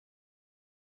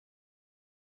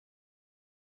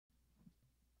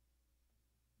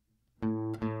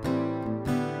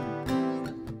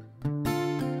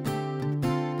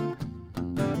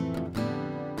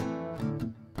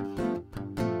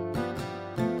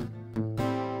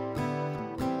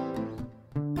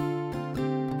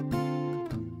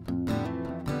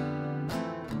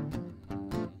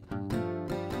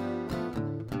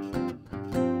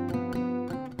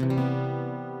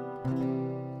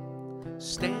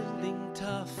standing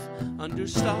tough under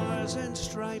stars and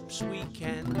stripes, we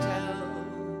can't tell.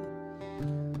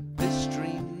 This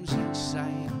dream's in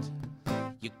sight.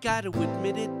 You gotta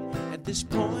admit it at this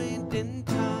point in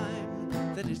time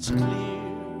that it's clear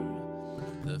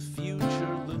the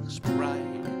future looks bright.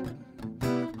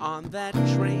 On that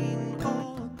train,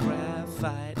 all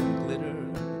graphite and glitter,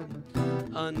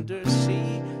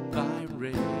 undersea by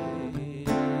rail.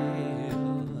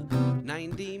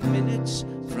 90 minutes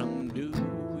from New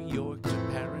York to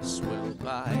Paris will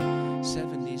by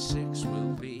 76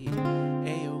 will be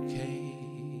A-OK.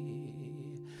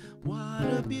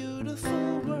 What a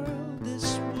beautiful world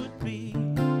this would be.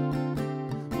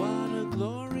 What a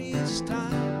glorious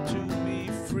time to be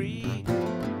free.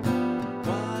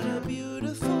 What a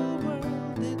beautiful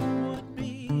world it would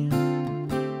be.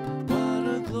 What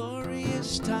a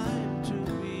glorious time to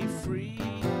be free.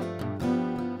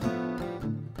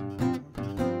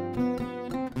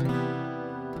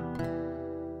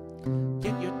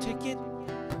 Get your ticket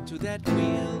to that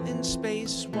wheel in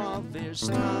space while there's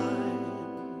time.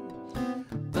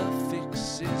 The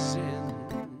fix is in.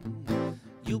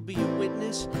 You'll be a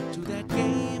witness to that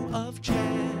game of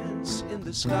chance in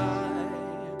the sky.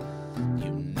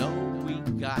 You know we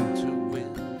got to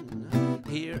win.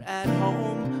 Here at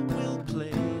home we'll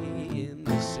play in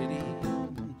the city,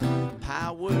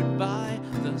 powered by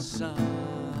the sun.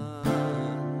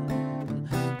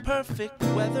 Perfect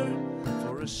weather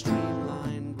for a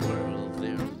streamlined world.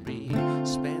 There'll be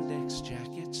spandex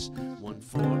jackets, one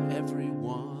for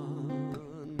everyone.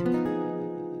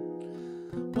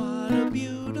 What a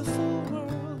beautiful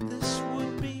world this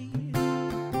would be.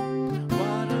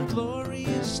 What a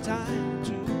glorious time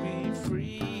to be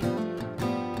free.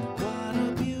 What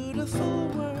a beautiful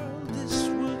world this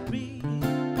would be.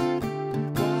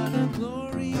 What a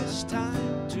glorious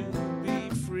time to be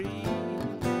free.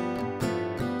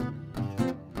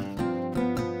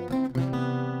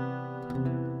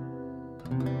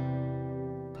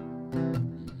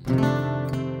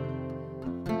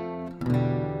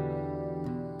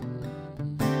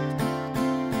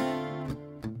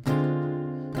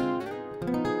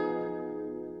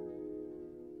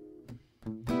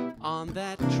 On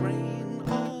that train,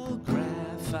 all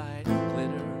graphite and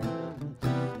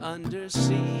glitter,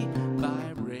 undersea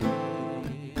by rail.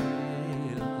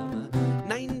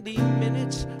 90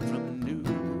 minutes from